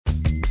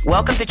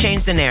Welcome to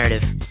Change the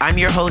Narrative. I'm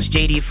your host,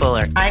 JD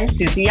Fuller. I'm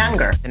Susie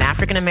Younger, an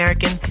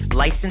African-American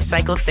licensed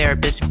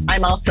psychotherapist.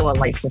 I'm also a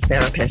licensed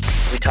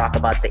therapist. We talk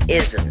about the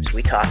isms.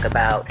 We talk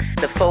about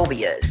the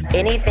phobias,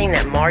 anything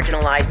that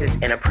marginalizes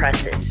and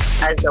oppresses.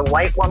 As a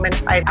white woman,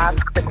 I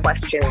ask the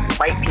questions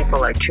white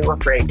people are too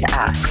afraid to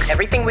ask.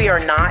 Everything we are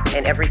not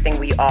and everything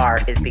we are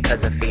is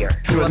because of fear.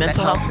 Through a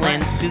mental health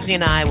lens, Susie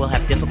and I will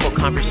have difficult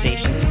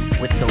conversations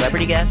with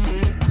celebrity guests,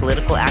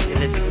 political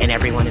activists, and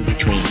everyone in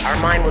between. Our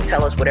mind will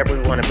tell us whatever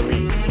we want to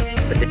believe,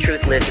 but the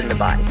truth lives in the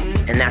body,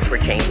 and that's where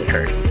change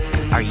occurs.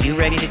 Are you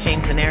ready to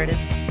change the narrative?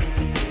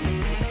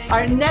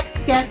 Our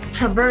next guest,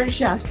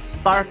 Traversia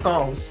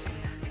Sparkles.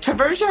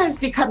 Traversia has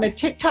become a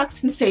TikTok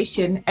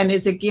sensation and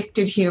is a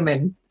gifted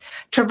human.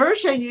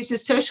 Traversia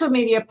uses social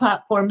media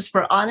platforms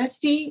for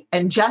honesty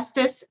and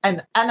justice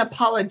and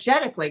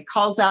unapologetically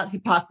calls out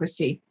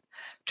hypocrisy.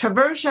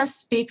 Traversia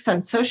speaks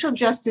on social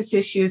justice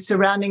issues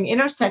surrounding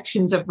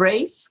intersections of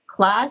race,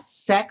 class,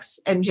 sex,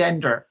 and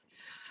gender.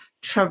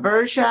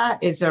 Traversia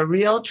is a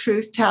real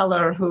truth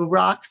teller who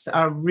rocks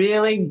a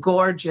really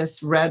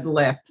gorgeous red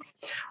lip.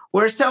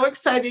 We're so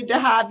excited to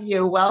have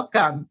you.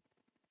 Welcome.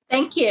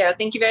 Thank you.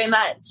 Thank you very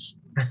much.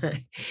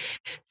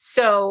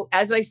 So,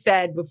 as I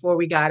said before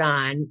we got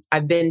on,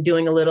 I've been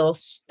doing a little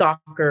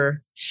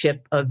stalkership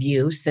of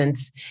you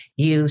since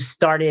you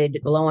started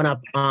blowing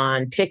up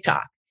on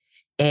TikTok.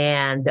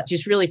 And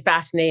just really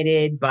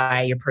fascinated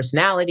by your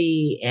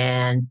personality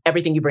and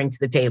everything you bring to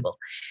the table.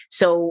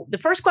 So the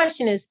first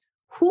question is,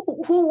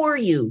 who were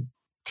you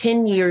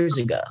 10 years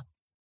ago?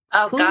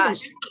 Oh, gosh.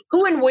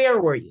 Who and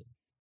where were you?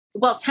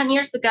 Well, 10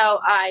 years ago,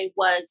 I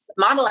was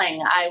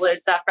modeling. I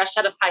was fresh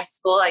out of high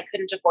school. I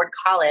couldn't afford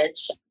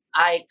college.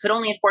 I could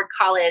only afford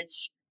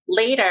college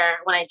later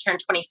when I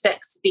turned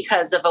 26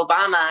 because of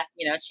Obama,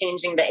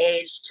 changing the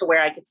age to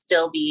where I could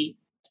still be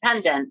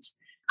dependent.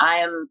 I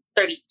am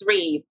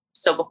 33.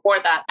 So before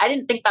that, I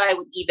didn't think that I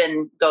would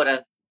even go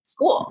to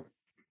school.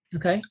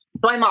 Okay.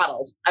 So I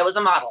modeled. I was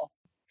a model.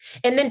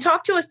 And then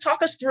talk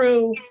us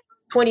through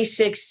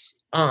 26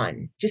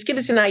 on. Just give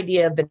us an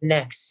idea of the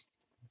next,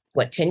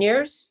 10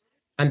 years?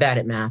 I'm bad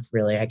at math,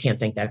 really. I can't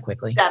think that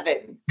quickly.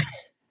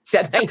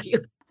 7. Thank you.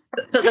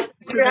 So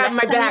you're having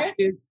my back,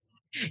 dude.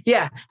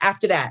 Yeah,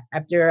 after that,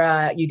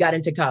 after you got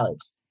into college.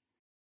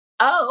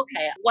 Oh,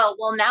 okay. Well,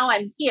 now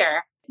I'm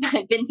here.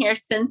 I've been here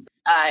since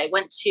I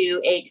went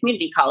to a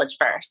community college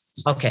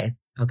first. Okay.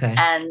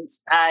 And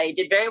I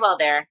did very well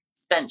there.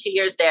 Spent 2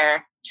 years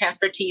there,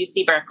 transferred to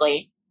UC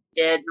Berkeley,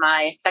 did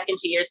my second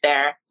 2 years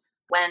there,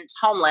 went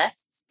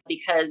homeless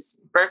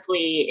because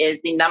Berkeley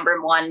is the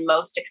number one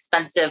most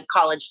expensive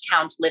college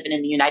town to live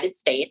in the United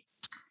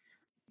States.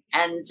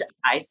 And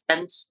I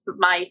spent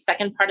my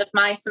second part of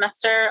my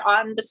semester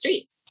on the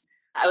streets.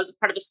 I was a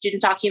part of a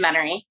student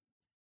documentary.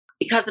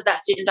 Because of that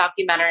student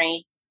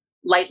documentary,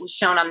 light was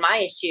shown on my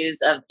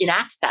issues of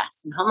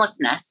inaccess and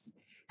homelessness.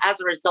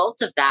 As a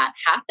result of that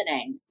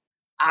happening,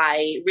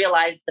 I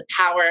realized the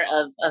power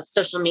of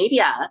social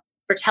media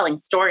for telling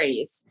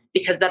stories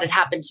because that had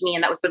happened to me.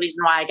 And that was the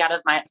reason why I got out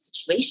of my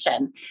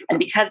situation. And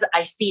because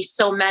I see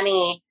so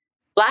many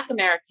Black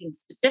Americans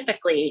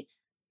specifically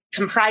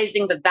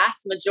comprising the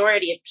vast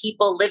majority of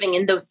people living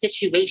in those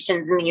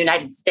situations in the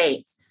United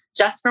States,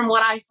 just from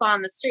what I saw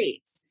on the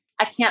streets,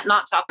 I can't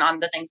not talk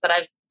on the things that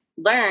I've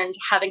learned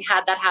having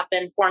had that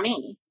happen for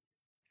me.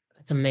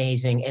 That's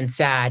amazing and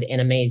sad and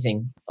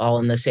amazing all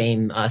in the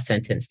same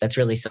sentence. That's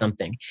really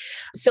something.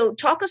 So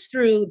talk us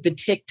through the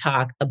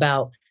TikTok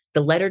about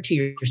the letter to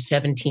your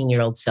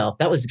 17-year-old self.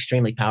 That was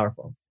extremely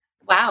powerful.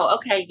 Wow.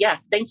 Okay.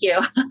 Yes. Thank you.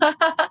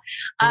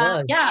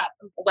 Yeah.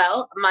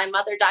 Well, my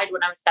mother died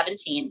when I was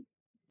 17.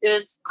 It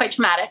was quite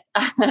traumatic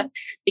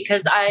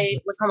because I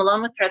was home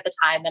alone with her at the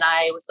time and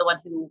I was the one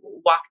who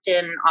walked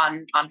in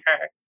on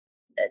her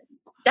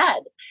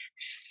dead.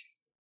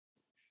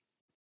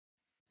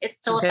 It's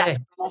still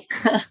affecting me.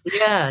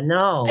 Yeah,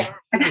 no.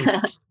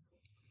 As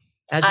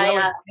well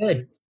as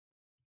good.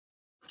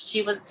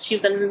 She was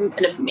an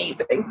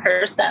amazing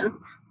person.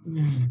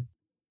 Mm.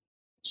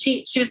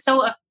 She was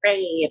so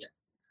afraid.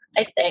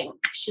 I think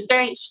she's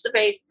very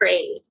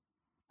afraid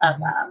of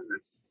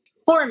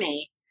for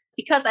me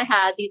because I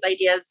had these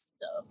ideas,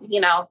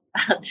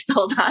 this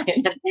whole time.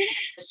 And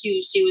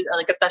she was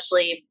like,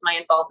 especially my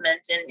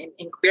involvement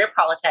in queer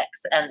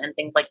politics and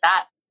things like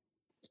that.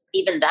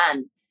 Even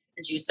then.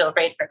 And she was so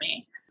afraid for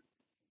me.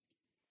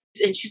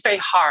 And she's very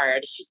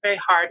hard. She's a very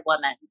hard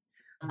woman.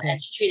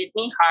 And she treated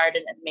me hard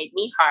and made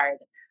me hard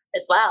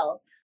as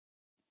well.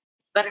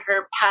 But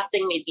her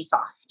passing made me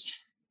soft.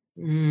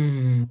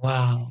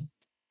 Wow.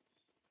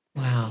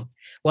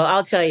 Well,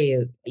 I'll tell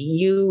you,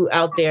 you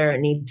out there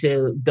need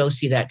to go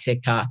see that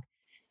TikTok.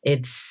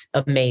 It's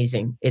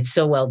amazing. It's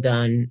so well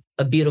done.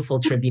 A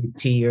beautiful tribute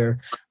to your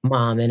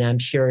mom. And I'm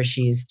sure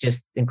she's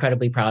just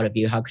incredibly proud of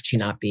you. How could she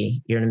not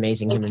be? You're an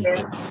amazing human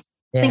being.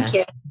 Thank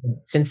you.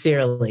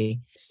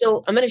 Sincerely.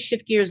 So I'm going to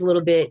shift gears a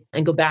little bit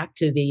and go back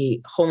to the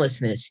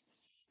homelessness.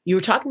 You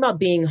were talking about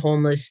being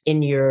homeless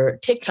in your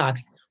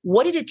TikToks.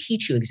 What did it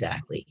teach you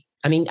exactly?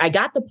 I mean, I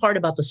got the part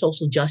about the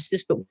social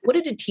justice, but what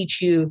did it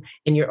teach you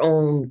in your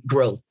own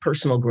growth,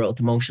 personal growth,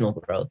 emotional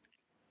growth?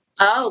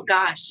 Oh,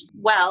 gosh.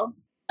 Well,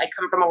 I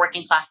come from a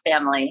working class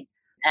family,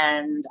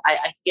 and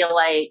I feel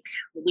like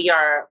we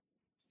are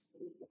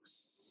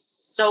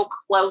so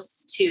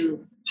close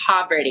to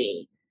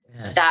poverty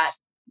that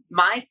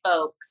my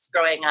folks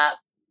growing up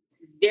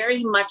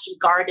very much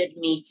guarded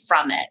me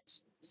from it.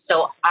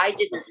 So I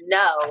didn't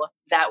know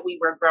that we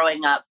were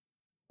growing up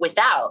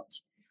without.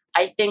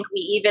 I think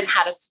we even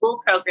had a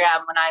school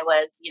program when I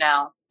was,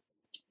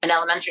 in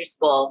elementary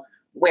school,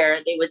 where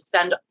they would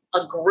send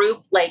a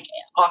group like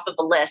off of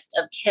a list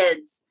of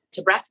kids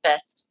to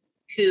breakfast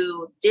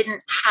who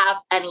didn't have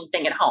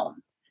anything at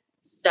home.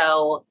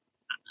 So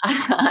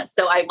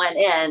I went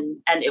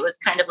in, and it was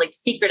kind of like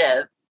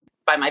secretive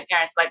by my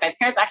parents. Like, my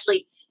parents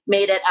actually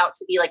made it out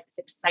to be like this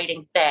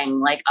exciting thing.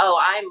 Like, oh,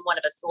 I'm one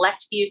of a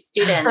select few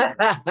students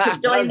to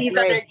join these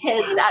other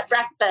kids at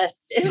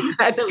breakfast.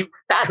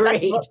 That's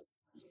great.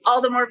 All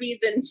the more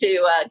reason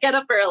to get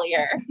up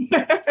earlier.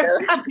 So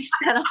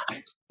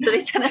they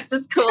sent us to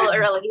school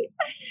early.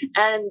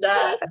 And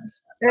I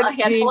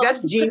had full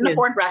of the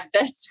board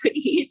breakfast we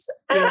eat.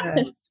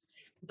 Yeah.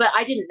 But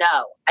I didn't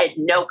know. I had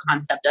no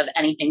concept of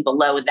anything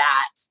below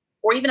that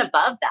or even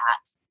above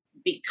that,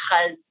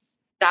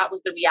 because that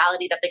was the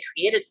reality that they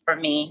created for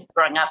me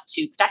growing up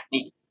to protect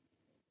me.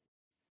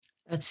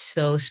 That's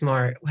so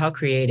smart. How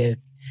creative.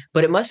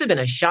 But it must have been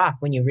a shock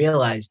when you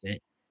realized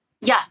it.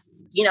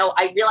 Yes.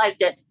 I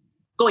realized it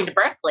going to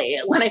Berkeley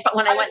when I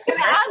went to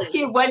ask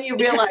you when you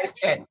realized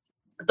it.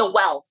 The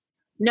wealth,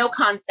 no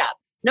concept,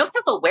 no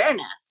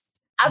self-awareness,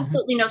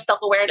 absolutely no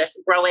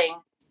self-awareness growing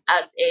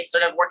as a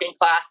sort of working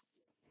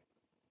class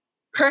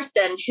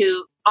person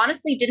who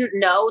honestly didn't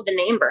know the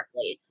name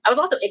Berkeley. I was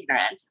also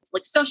ignorant,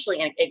 like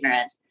socially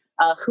ignorant.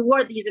 Who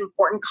are these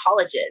important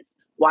colleges?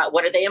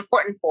 What are they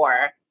important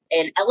for?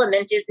 An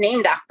element is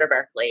named after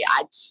Berkeley.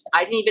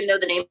 I didn't even know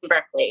the name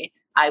Berkeley.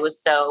 I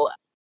was so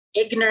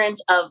ignorant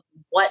of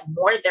what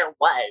more there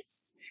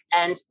was.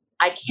 And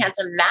I can't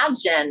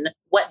imagine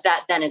what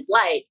that then is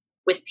like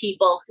with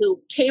people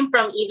who came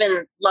from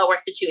even lower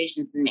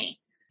situations than me.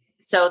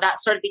 So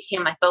that sort of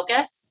became my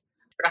focus.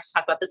 I forgot to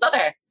talk about this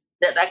other.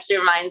 That actually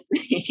reminds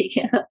me.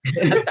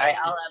 I'm sorry.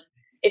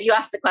 If you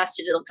ask the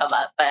question, it'll come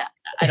up, but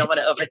I don't want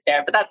to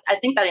overshare. But I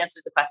think that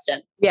answers the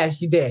question.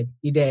 Yes, you did.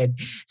 You did.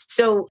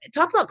 So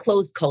talk about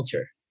closed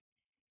culture.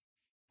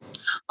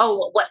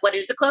 Oh, what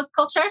is a closed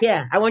culture?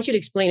 Yeah, I want you to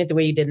explain it the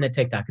way you did in the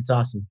TikTok. It's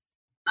awesome.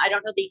 I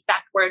don't know the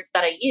exact words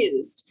that I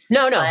used.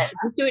 No. Just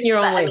do it in your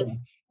own way. I mean,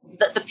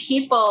 the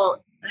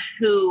people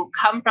who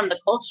come from the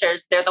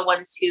cultures, they're the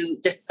ones who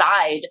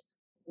decide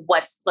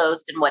what's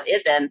closed and what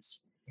isn't.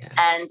 Yeah.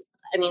 And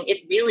I mean, it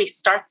really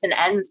starts and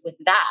ends with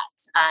that.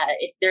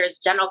 If there's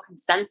general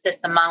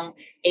consensus among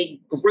a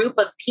group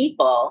of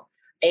people,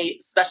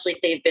 especially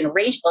if they've been a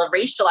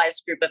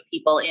racialized group of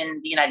people in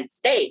the United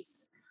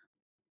States,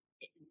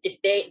 if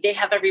they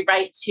have every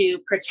right to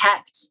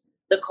protect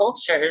the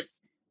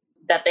cultures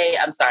that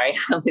I'm sorry,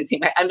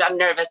 I'm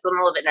nervous. I'm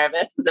a little bit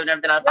nervous because I've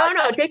never been on a podcast.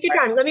 No, take your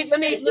time. Let me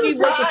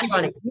work with you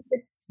on it.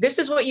 This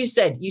is what you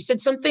said. You said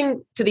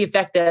something to the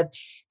effect that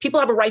people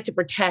have a right to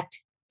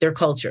protect their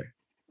culture.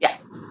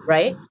 Yes.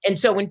 Right. And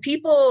so when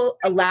people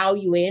allow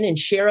you in and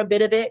share a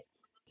bit of it,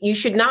 you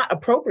should not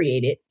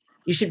appropriate it.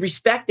 You should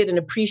respect it and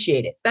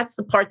appreciate it. That's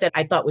the part that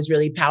I thought was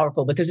really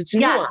powerful because it's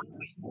nuanced.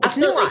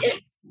 Absolutely.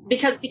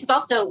 Because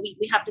also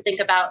we have to think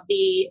about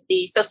the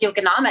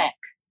socioeconomic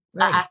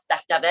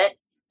aspect of it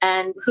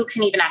and who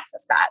can even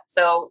access that.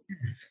 So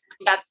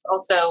that's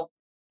also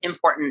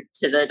important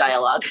to the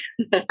dialogue.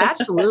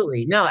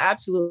 Absolutely. No,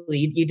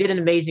 absolutely. You did an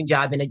amazing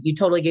job and you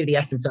totally gave the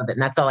essence of it.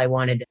 And that's all I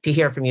wanted to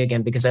hear from you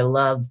again, because I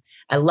love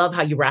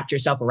how you wrapped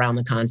yourself around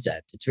the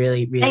concept. It's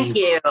really, really. Thank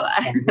you.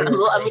 I'm a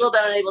little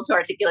bit unable to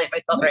articulate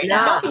myself right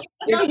now.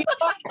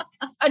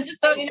 I'm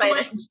just so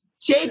excited.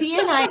 JD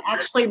and I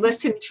actually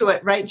listened to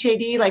it, right,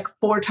 JD, like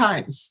 4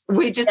 times.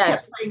 We just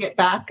kept playing it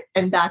back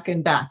and back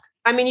and back.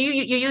 I mean, you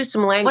use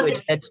some language.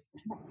 Thank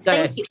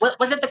you.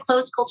 Was it the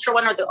closed culture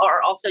one,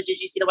 or also did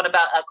you see the one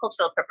about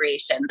cultural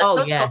appropriation? The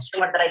closed culture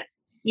one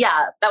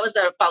that was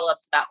a follow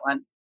up to that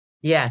one.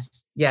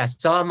 Yes.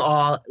 So I'm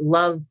all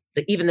love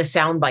even the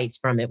sound bites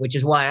from it, which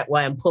is why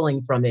I'm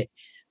pulling from it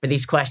for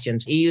these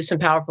questions. You use some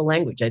powerful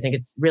language. I think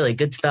it's really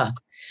good stuff.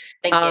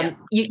 Thank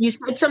you. You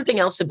said something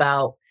else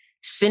about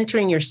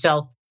centering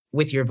yourself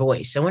with your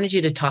voice. I wanted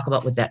you to talk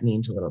about what that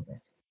means a little bit.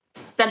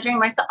 Centering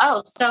myself.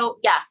 Oh, so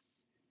yes.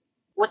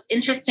 What's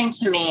interesting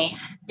to me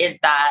is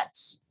that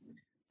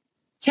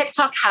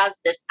TikTok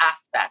has this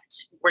aspect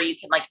where you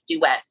can like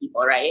duet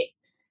people, right?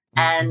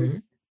 And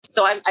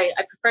so I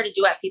prefer to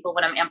duet people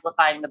when I'm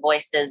amplifying the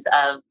voices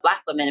of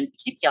Black women in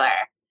particular.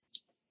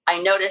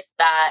 I noticed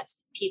that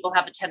people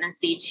have a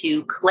tendency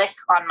to click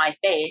on my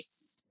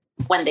face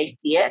when they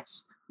see it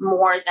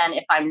more than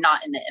if I'm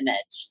not in the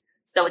image.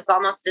 So it's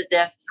almost as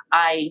if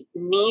I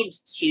need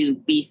to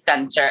be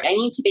centered. I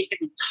need to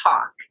basically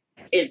talk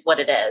is what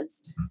it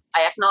is.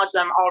 I acknowledge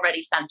that I'm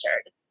already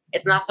centered.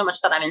 It's not so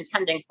much that I'm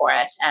intending for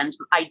it. And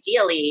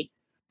ideally,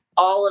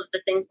 all of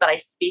the things that I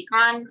speak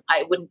on,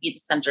 I wouldn't be the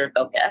center of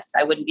focus.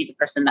 I wouldn't be the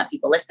person that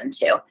people listen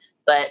to.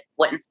 But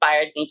what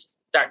inspired me to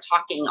start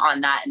talking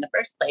on that in the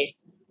first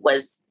place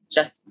was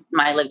just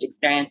my lived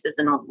experiences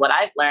and what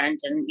I've learned,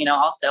 and,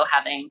 also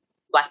having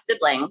Black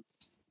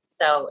siblings.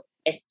 So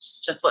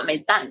it's just what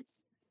made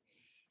sense.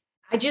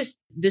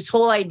 This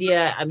whole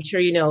idea, I'm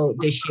sure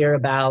this year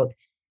about,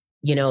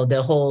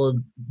 the whole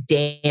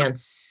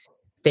dance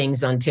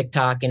things on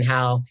TikTok and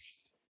how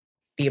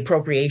the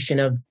appropriation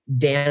of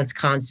dance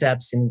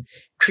concepts and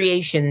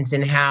creations,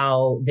 and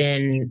how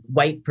then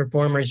white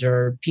performers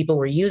or people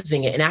were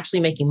using it and actually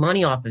making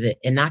money off of it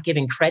and not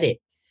giving credit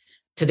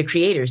to the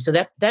creators. So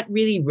that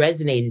really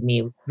resonated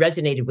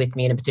with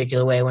me in a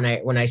particular way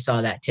when I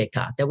saw that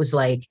TikTok. That was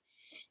like,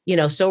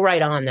 so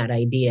right on, that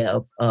idea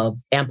of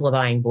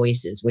amplifying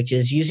voices, which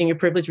is using your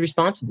privilege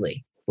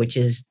responsibly, which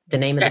is the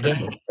name of the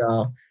game.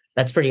 So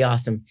that's pretty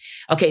awesome.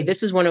 Okay,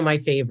 this is one of my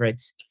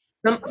favorites.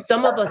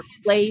 Some of us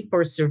play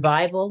for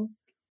survival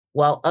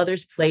while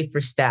others play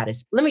for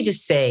status. Let me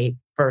just say,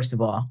 first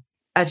of all,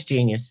 that's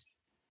genius.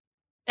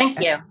 Thank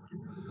you.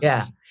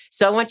 Yeah.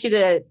 So I want you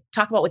to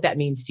talk about what that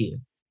means to you.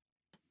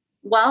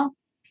 Well,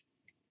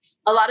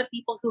 a lot of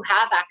people who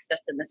have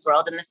access in this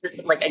world, and this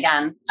is like,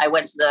 again, I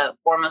went to the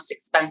foremost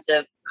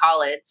expensive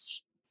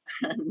college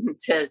in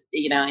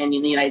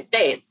the United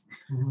States.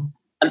 Mm-hmm.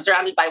 I'm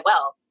surrounded by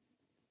wealth.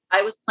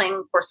 I was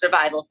playing for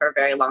survival for a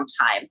very long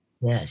time.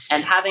 Yes.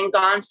 And having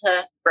gone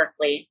to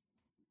Berkeley,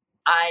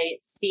 I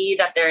see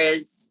that there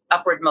is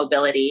upward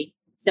mobility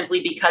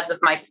simply because of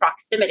my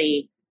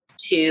proximity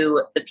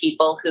to the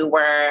people who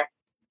were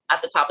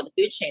at the top of the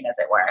food chain, as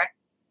it were.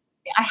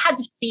 I had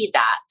to see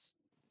that.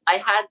 I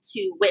had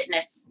to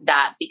witness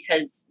that,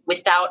 because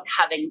without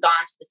having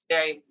gone to this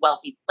very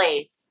wealthy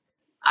place,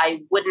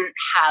 I wouldn't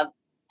have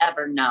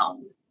ever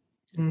known.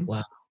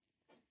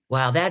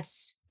 Wow.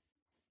 That's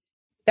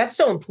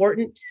so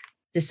important.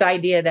 This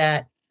idea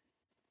that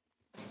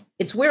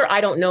it's where I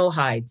don't know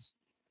hides.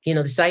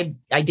 This I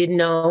didn't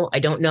know, I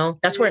don't know.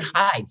 That's where it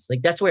hides.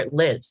 Like, that's where it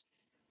lives.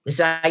 This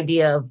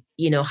idea of,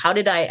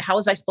 how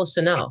was I supposed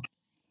to know?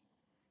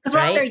 Because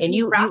we're all very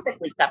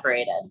geographically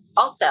separated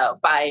also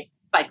by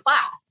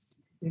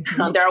class.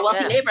 Mm-hmm. There are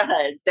wealthy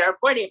neighborhoods. There are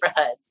poor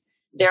neighborhoods.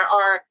 There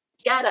are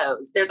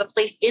ghettos. There's a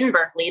place in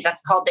Berkeley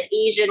that's called the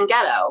Asian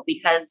ghetto,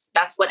 because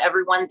that's what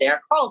everyone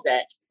there calls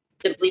it,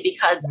 simply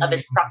because of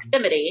its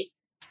proximity.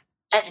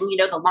 And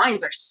the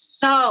lines are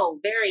so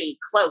very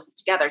close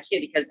together too,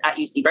 because at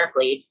UC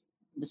Berkeley,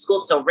 the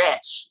school's so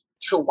rich.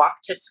 To walk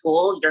to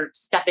school, you're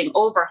stepping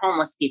over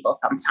homeless people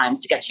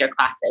sometimes to get to your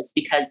classes,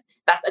 because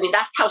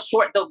that's how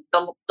short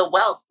the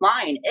wealth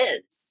line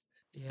is.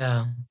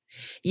 Yeah.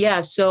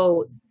 Yeah.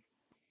 So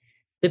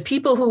the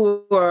people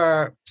who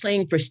are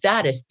playing for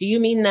status, do you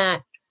mean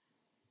that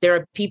there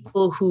are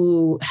people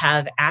who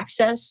have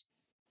access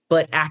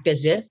but act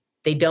as if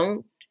they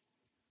don't?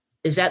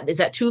 Is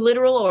that too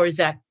literal, or is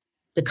that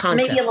the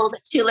concept? Maybe a little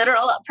bit too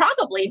literal.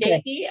 Probably,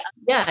 maybe.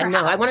 Yeah, perhaps.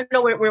 No, I want to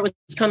know where it was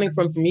coming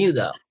from you,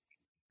 though.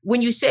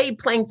 When you say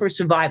playing for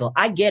survival,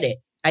 I get it.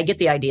 I get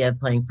the idea of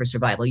playing for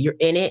survival. You're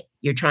in it.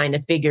 You're trying to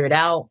figure it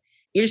out.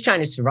 You're just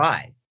trying to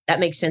survive. That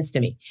makes sense to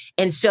me.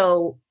 And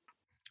so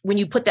when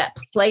you put that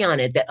play on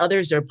it, that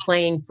others are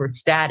playing for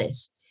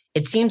status,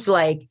 it seems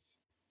like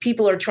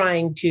people are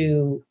trying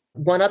to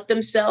one up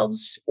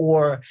themselves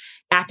or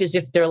act as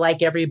if they're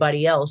like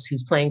everybody else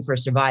who's playing for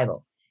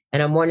survival.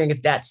 And I'm wondering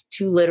if that's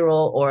too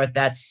literal, or if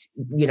that's,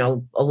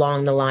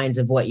 along the lines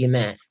of what you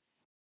meant.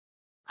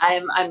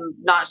 I'm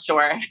not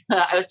sure.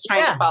 I was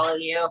trying to follow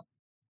you.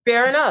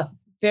 Fair enough.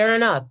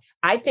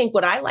 I think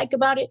what I like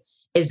about it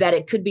is that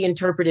it could be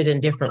interpreted in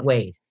different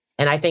ways.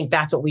 And I think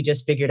that's what we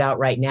just figured out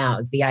right now,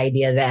 is the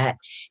idea that,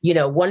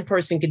 one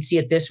person could see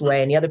it this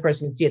way and the other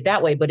person could see it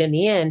that way. But in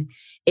the end,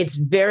 it's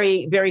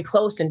very, very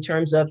close in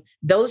terms of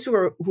those who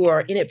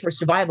are in it for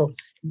survival.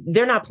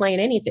 They're not playing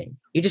anything.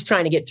 You're just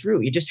trying to get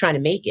through. You're just trying to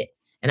make it.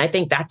 And I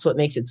think that's what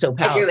makes it so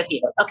powerful. I agree with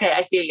you. Okay,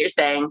 I see what you're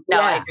saying. No,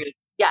 I agree.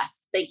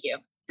 Yes, thank you.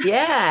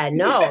 Yeah,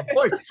 no, of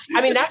course.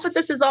 That's what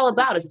this is all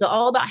about. It's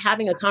all about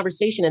having a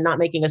conversation and not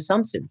making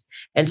assumptions.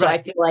 And so I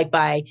feel like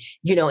by,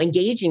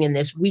 engaging in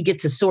this, we get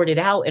to sort it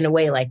out in a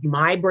way like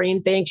my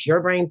brain thinks,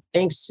 your brain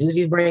thinks,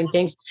 Susie's brain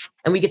thinks,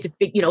 and we get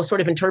to,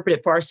 sort of interpret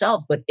it for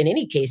ourselves. But in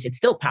any case, it's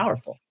still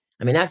powerful.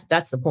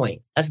 That's the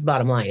point. That's the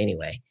bottom line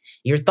anyway.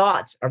 Your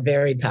thoughts are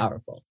very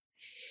powerful.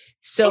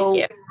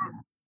 So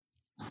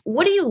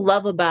what do you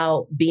love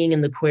about being in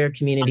the queer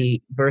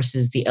community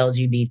versus the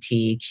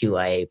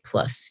LGBTQIA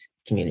plus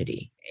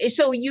community?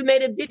 So you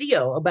made a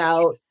video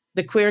about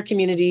the queer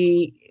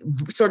community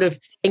sort of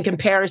in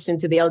comparison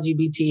to the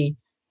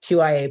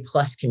LGBTQIA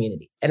plus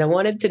community. And I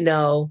wanted to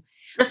know...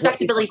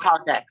 Respectability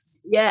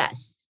politics.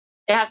 Yes.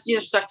 It has to do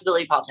with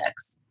respectability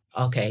politics.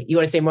 Okay. You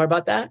want to say more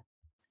about that?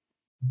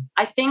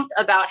 I think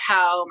about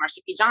how Marsha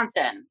P.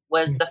 Johnson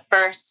was the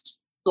first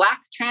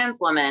Black trans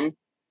woman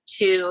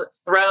to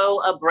throw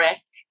a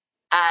brick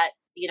at,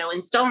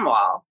 in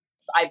Stonewall.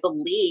 I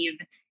believe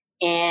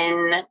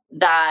in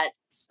that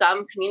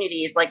some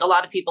communities, like a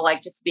lot of people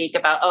like to speak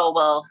about,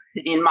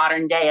 in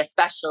modern day,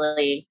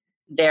 especially,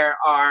 there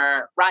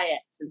are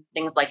riots and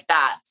things like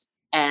that.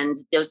 And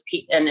those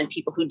people and then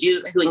people who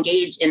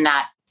engage in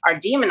that are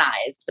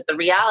demonized. But the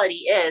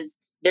reality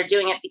is they're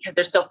doing it because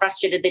they're so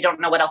frustrated they don't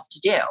know what else to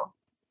do.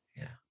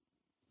 Yeah.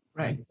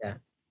 Right.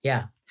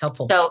 Yeah.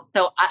 Helpful. So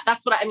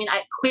that's what I mean.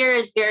 Queer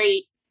is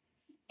very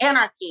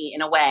anarchy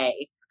in a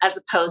way, as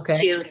opposed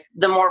to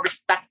the more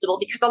respectable,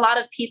 because a lot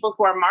of people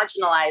who are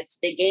marginalized,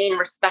 they gain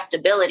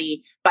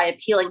respectability by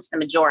appealing to the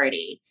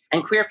majority,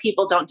 and queer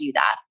people don't do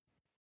that.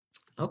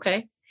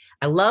 Okay.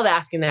 I love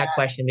asking that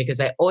question because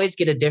I always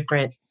get a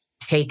different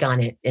take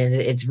on it. And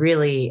it's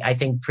really, I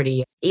think,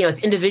 pretty, it's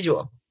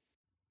individual.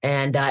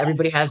 And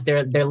everybody has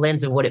their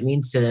lens of what it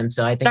means to them.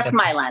 So I think that's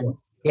my lens.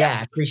 Cool. Yeah,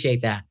 yes. I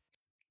appreciate that.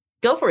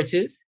 Go for it,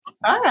 Suze.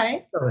 All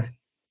right.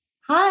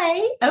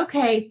 Hi.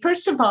 Okay.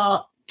 First of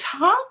all,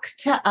 talk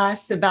to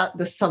us about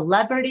the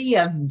celebrity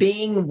of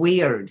being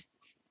weird.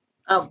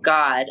 Oh,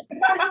 God.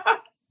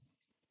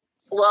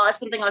 Well, it's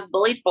something I was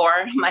bullied for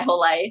my whole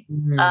life.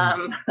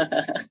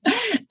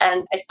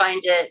 And I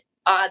find it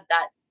odd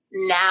that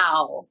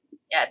now,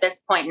 at this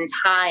point in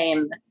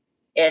time,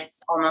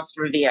 it's almost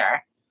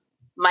revere.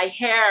 My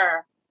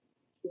hair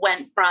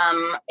went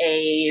from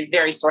a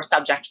very sore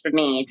subject for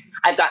me.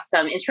 I've got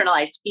some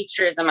internalized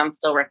featureism I'm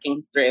still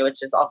working through,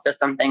 which is also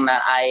something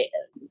that I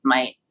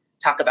might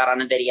talk about on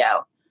a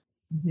video.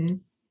 Mm-hmm.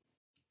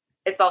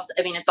 It's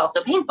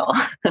also painful.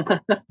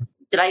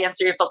 Did I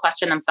answer your full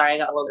question? I'm sorry, I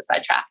got a little bit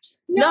sidetracked.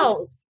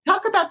 No.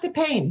 Talk about the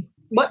pain.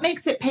 What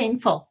makes it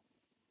painful?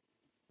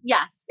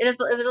 Yes, it is.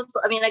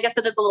 I guess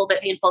it is a little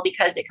bit painful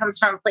because it comes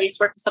from a place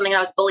where it's something I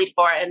was bullied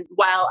for. And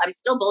while I'm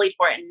still bullied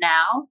for it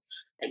now,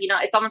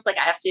 it's almost like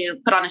I have to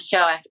put on a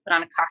show. I have to put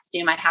on a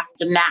costume. I have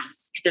to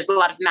mask. There's a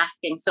lot of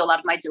masking. So a lot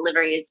of my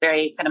delivery is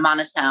very kind of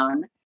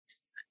monotone.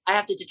 I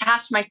have to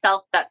detach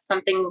myself. That's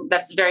something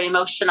that's very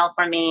emotional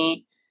for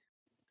me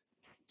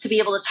to be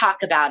able to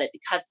talk about it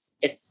because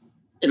it's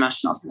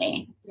emotional to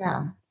me.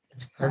 Yeah.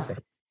 That's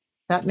perfect.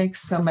 That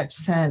makes so much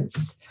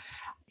sense.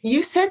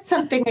 You said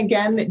something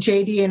again that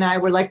JD and I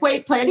were like,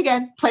 wait, play it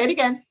again, play it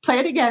again, play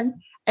it again.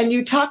 And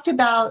you talked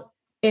about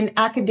in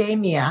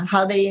academia,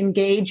 how they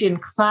engage in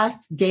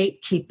class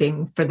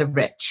gatekeeping for the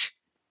rich.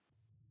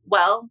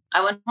 Well,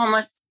 I went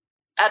homeless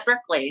at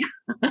Berkeley.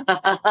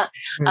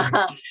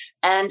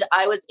 And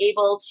I was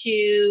able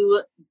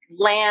to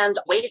land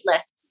wait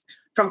lists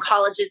from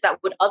colleges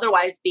that would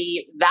otherwise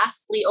be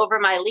vastly over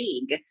my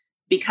league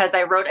because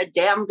I wrote a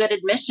damn good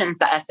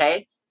admissions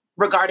essay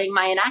regarding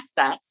my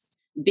inaccess,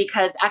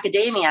 because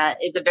academia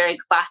is a very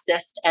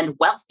classist and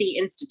wealthy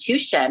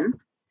institution.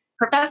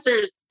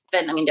 Professors,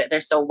 they're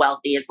so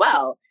wealthy as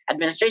well.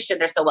 Administration,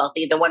 they're so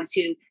wealthy. The ones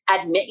who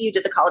admit you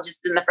to the colleges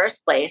in the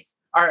first place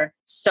are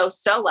so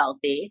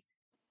wealthy.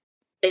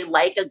 They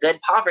like a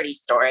good poverty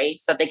story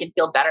so they can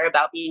feel better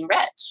about being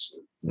rich.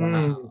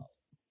 Wow.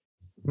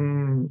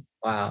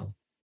 Wow.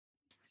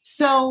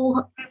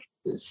 So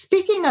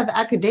speaking of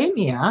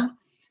academia,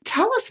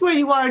 tell us where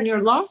you are in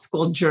your law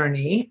school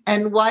journey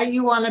and why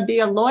you want to be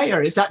a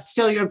lawyer. Is that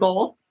still your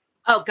goal?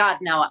 Oh, God,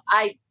 no.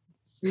 I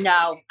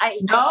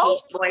hate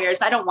lawyers.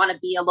 I don't want to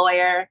be a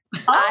lawyer.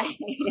 Oh.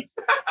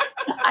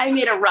 I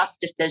made a rough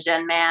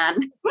decision, man.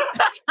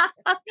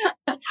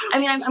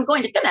 I'm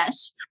going to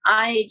finish.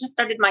 I just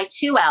started my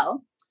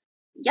 2L.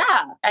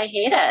 Yeah, I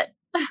hate it.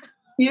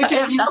 You I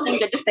have nothing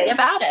good to say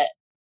about it.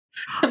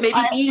 Maybe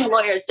being a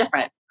lawyer is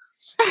different.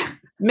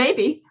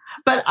 Maybe.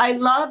 But I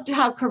loved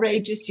how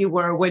courageous you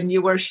were when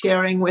you were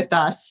sharing with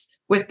us,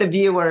 with the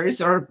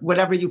viewers, or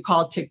whatever you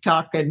call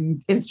TikTok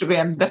and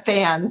Instagram, the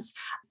fans,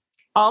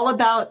 all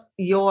about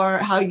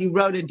how you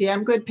wrote a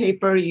damn good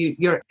paper,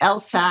 your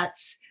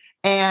LSATs,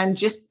 and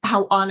just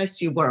how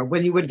honest you were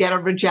when you would get a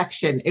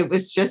rejection. It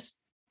was just...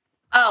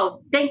 Oh,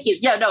 thank you.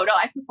 Yeah, no.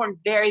 I performed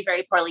very,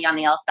 very poorly on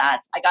the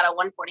LSATs. I got a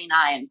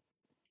 149,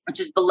 which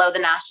is below the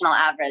national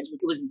average. It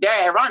was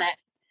very ironic.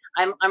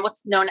 I'm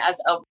what's known as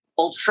a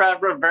ultra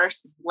reverse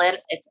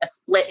split. It's a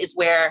split is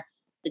where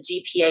the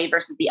GPA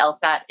versus the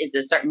LSAT is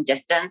a certain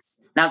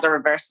distance. And I was a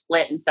reverse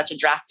split in such a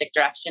drastic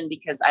direction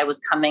because I was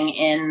coming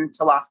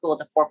into law school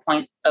with a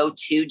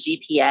 4.02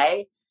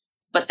 GPA,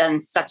 but then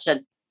such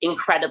an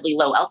incredibly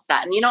low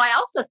LSAT. And, I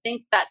also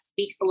think that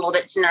speaks a little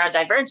bit to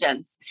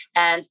neurodivergence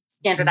and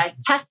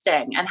standardized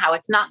testing and how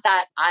it's not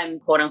that I'm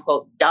quote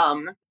unquote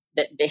dumb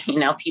that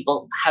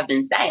people have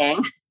been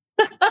saying.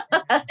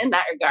 In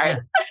that regard,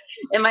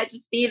 It might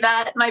just be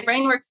that my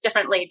brain works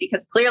differently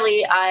because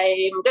clearly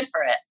I'm good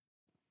for it.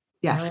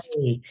 Yes.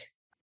 Right.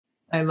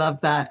 I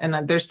love that.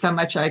 And there's so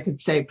much I could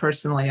say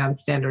personally on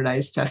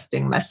standardized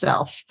testing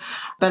myself,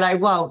 but I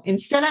won't.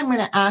 Instead, I'm going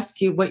to ask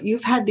you what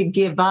you've had to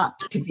give up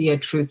to be a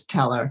truth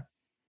teller.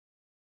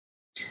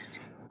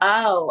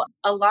 Oh,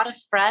 a lot of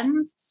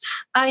friends,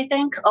 I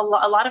think. A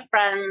lot of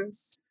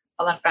friends.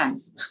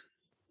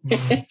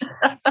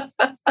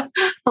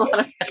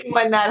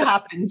 When that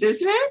happens,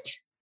 isn't it?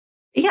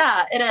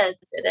 Yeah, it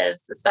is. It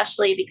is,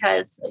 especially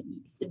because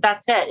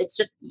that's it. It's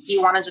just,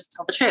 you want to just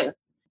tell the truth.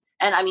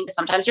 And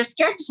sometimes you're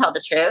scared to tell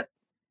the truth.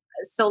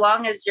 So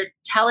long as you're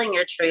telling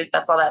your truth,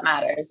 that's all that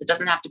matters. It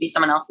doesn't have to be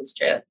someone else's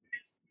truth.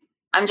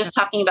 I'm just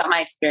talking about my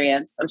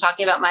experience. I'm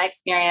talking about my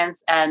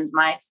experience, and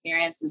my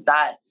experience is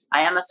that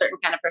I am a certain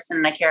kind of person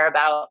and I care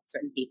about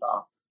certain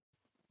people.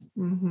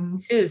 Mm-hmm.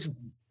 Suze,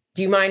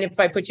 do you mind if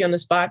I put you on the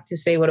spot to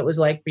say what it was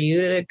like for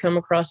you to come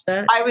across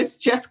that? I was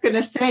just going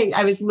to say,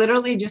 I was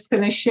literally just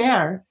going to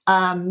share.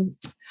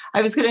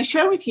 I was going to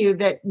share with you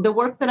that the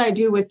work that I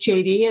do with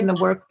JD and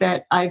the work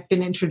that I've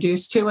been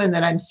introduced to and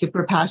that I'm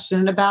super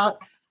passionate about,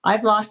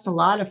 I've lost a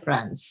lot of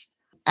friends,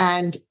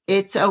 and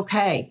it's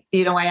okay.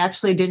 I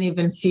actually didn't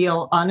even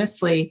feel,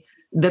 honestly,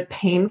 the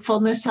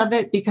painfulness of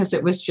it, because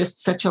it was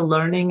just such a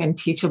learning and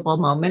teachable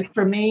moment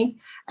for me.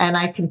 And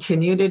I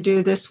continue to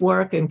do this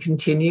work and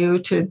continue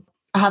to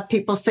have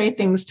people say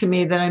things to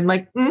me that I'm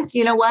like,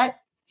 you know what?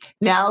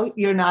 Now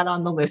you're not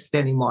on the list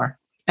anymore.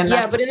 And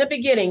but in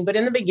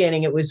the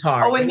beginning, it was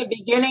hard. Oh, in the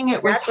beginning,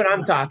 it was. That's what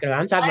I'm talking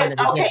about. I'm talking about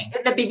the beginning. Okay,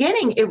 in the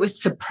beginning, it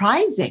was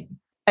surprising.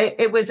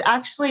 It was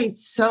actually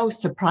so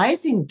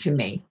surprising to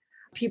me.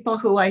 People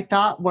who I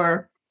thought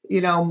were,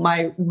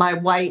 my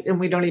white, and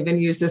we don't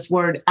even use this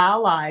word,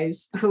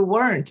 allies, who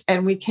weren't.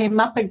 And we came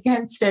up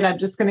against it. I'm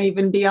just going to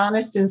even be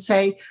honest and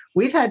say,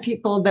 we've had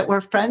people that were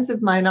friends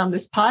of mine on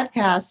this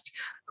podcast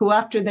who,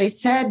 after they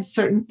said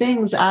certain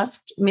things,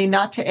 asked me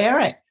not to air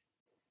it.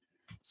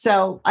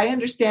 So I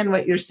understand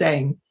what you're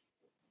saying.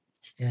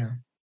 Yeah.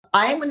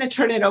 I'm going to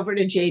turn it over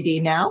to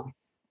JD now.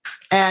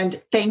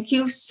 And thank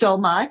you so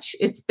much.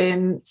 It's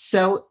been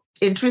so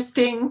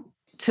interesting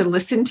to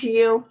listen to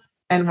you,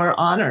 and we're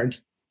honored.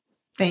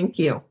 Thank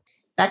you.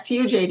 Back to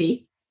you,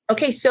 JD.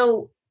 Okay,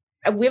 so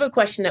we have a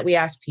question that we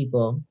ask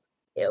people.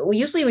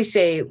 Usually we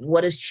say,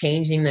 what does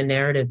changing the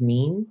narrative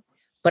mean?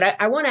 But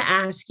I want to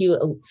ask you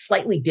a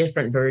slightly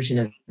different version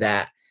of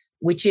that,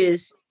 which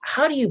is,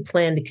 how do you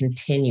plan to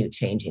continue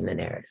changing the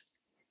narrative?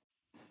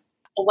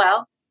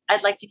 Well,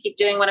 I'd like to keep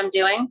doing what I'm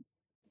doing.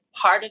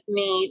 Part of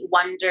me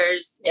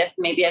wonders if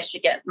maybe I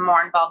should get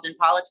more involved in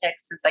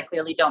politics, since I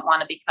clearly don't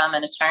want to become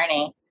an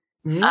attorney.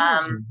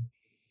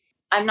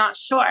 I'm not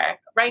sure.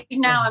 Right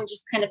now, I'm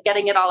just kind of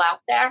getting it all out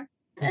there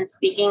and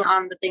speaking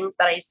on the things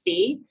that I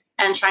see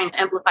and trying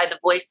to amplify the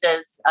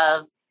voices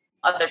of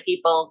other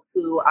people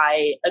who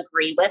I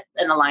agree with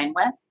and align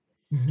with,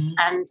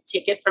 and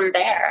take it from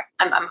there.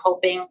 I'm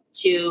hoping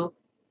to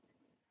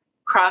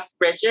cross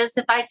bridges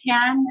if I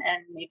can,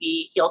 and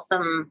maybe heal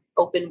some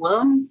open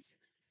wounds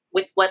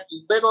with what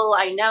little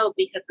I know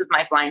because of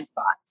my blind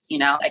spots.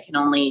 I can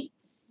only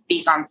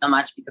speak on so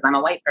much because I'm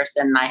a white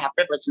person and I have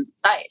privilege in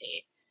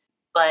society.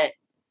 But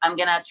I'm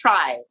going to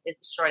try is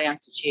the short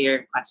answer to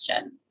your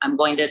question. I'm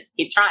going to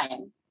keep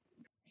trying.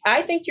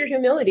 I think your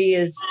humility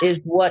is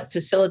what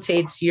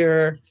facilitates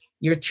your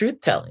truth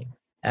telling.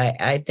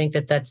 I think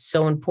that's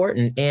so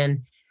important.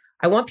 And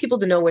I want people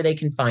to know where they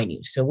can find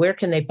you. So where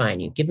can they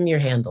find you? Give them your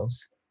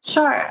handles.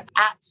 Sure.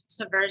 At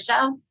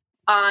Taverja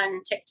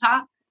on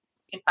TikTok.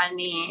 You can find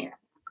me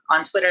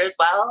on Twitter as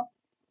well.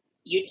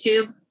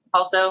 YouTube,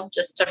 also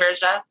just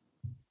Taverja.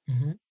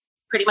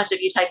 Pretty much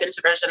if you type in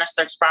Taverja in a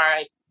search bar,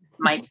 I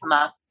might come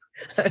up.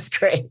 That's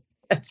great.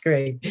 That's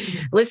great.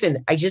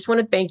 Listen, I just want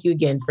to thank you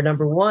again for,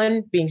 number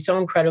one, being so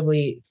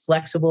incredibly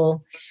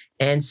flexible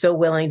and so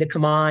willing to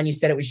come on. You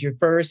said it was your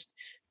first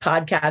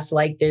podcast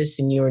like this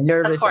and you were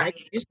nervous.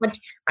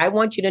 I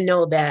want you to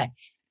know that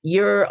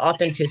your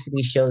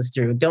authenticity shows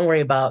through. Don't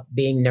worry about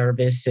being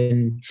nervous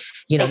and,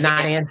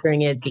 not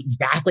answering it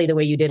exactly the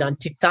way you did on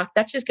TikTok.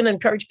 That's just going to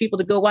encourage people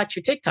to go watch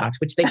your TikToks,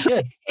 which they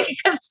should.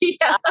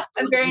 Yeah,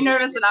 I'm very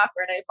nervous and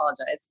awkward. I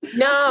apologize.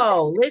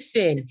 No,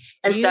 listen.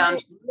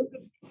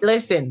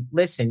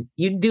 Listen.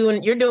 You're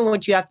doing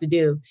what you have to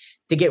do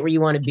to get where you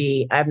want to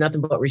be. I have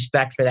nothing but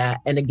respect for that.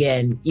 And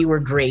again, you were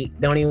great.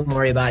 Don't even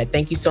worry about it.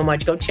 Thank you so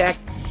much. Go check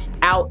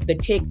out the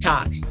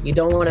TikToks. You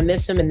don't want to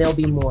miss them, and there'll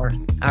be more.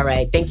 All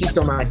right. Thank you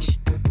so much.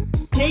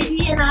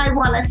 JD and I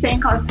want to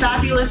thank our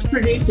fabulous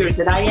producers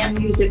at IM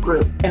Music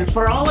Group. And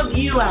for all of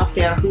you out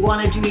there who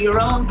want to do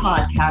your own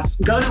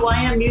podcast, go to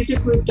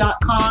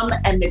immusicgroup.com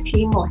and the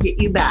team will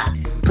hit you back.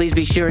 Please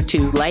be sure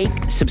to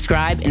like,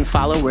 subscribe, and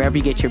follow wherever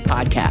you get your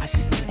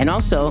podcasts. And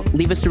also,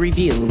 leave us a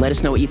review. Let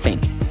us know what you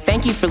think.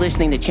 Thank you for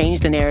listening to Change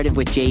the Narrative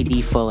with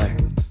JD Fuller.